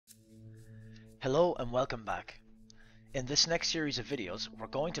Hello and welcome back. In this next series of videos, we're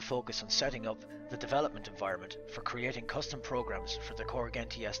going to focus on setting up the development environment for creating custom programs for the Korg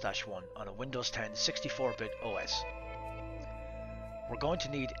NTS-1 on a Windows 10 64-bit OS. We're going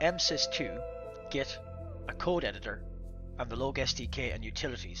to need MSYS2, Git, a code editor, and the Log SDK and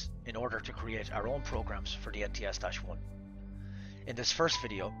utilities in order to create our own programs for the NTS-1. In this first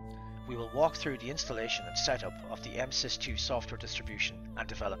video, we will walk through the installation and setup of the MSYS2 software distribution and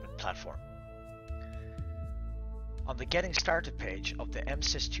development platform. On the Getting Started page of the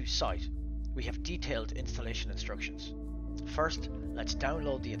MSYS2 site, we have detailed installation instructions. First, let's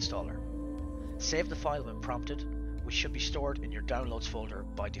download the installer. Save the file when prompted, which should be stored in your Downloads folder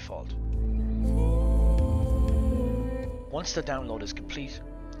by default. Once the download is complete,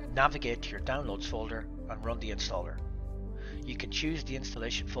 navigate to your Downloads folder and run the installer. You can choose the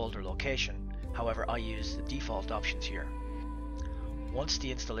installation folder location, however I use the default options here. Once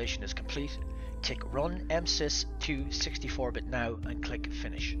the installation is complete, tick Run MSYS2 64-bit now and click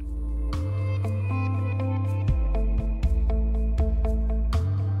Finish.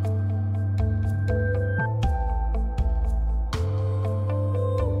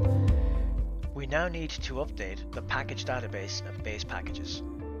 We now need to update the package database of base packages.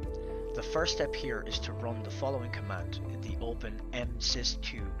 The first step here is to run the following command in the open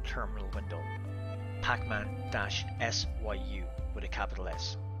MSYS2 terminal window: pacman-syu with a capital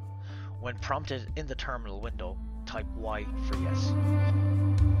S. When prompted in the terminal window, type Y for yes.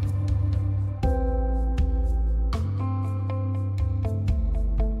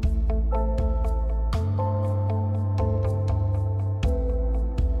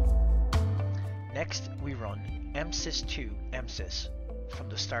 Next, we run MSYS2 MSYS from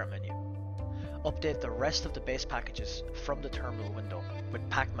the Start menu. Update the rest of the base packages from the terminal window with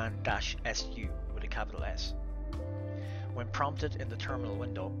pacman-su with a capital S. When prompted in the terminal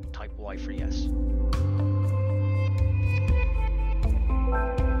window, type Y for yes.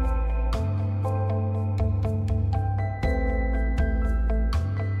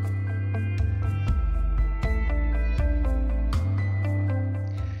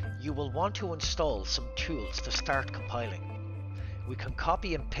 You will want to install some tools to start compiling. We can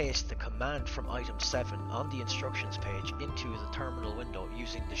copy and paste the command from item 7 on the instructions page into the terminal window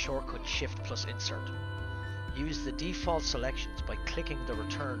using the shortcut Shift plus Insert. Use the default selections by clicking the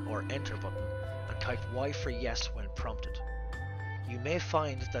return or enter button and type Y for yes when prompted. You may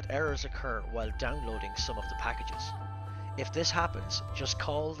find that errors occur while downloading some of the packages. If this happens, just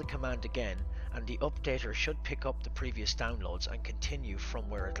call the command again and the updater should pick up the previous downloads and continue from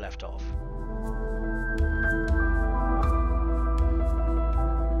where it left off.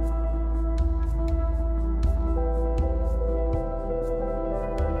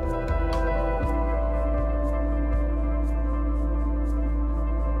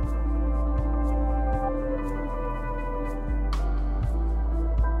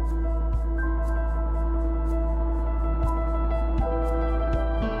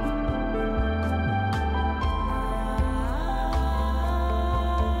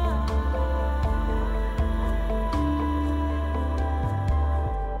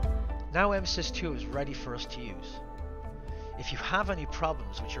 Now MSYS2 is ready for us to use. If you have any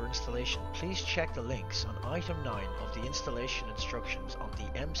problems with your installation, please check the links on item 9 of the installation instructions on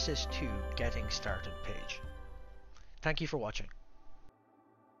the MSYS2 Getting Started page. Thank you for watching.